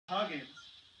Huggins.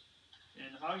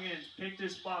 And Huggins picked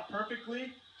his spot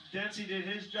perfectly. Dempsey did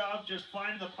his job just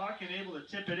finding the puck and able to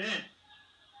tip it in.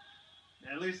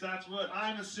 At least that's what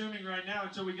I'm assuming right now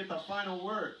until we get the final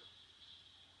word.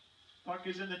 Puck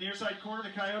is in the near side corner.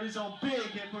 The Coyotes' own big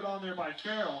hit put on there by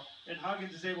Farrell. And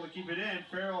Huggins is able to keep it in.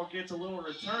 Farrell gets a little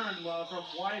return love from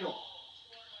Weidel.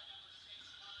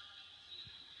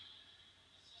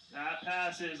 That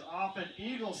pass is off an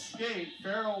Eagle skate.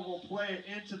 Farrell will play it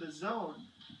into the zone.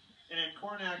 And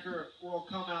Cornacker will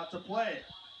come out to play it.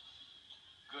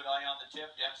 Good eye on the tip.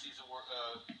 Dempsey's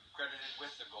credited with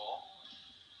the goal.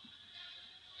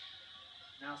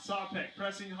 Now Sopek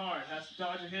pressing hard. Has to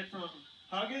dodge a hit from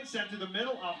Huggins. Sent to the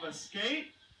middle off a skate.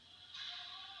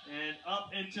 And up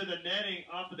into the netting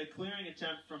off of the clearing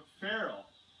attempt from Farrell.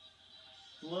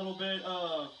 A little bit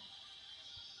of,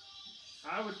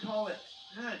 I would call it,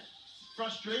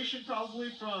 frustration probably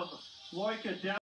from Loika down.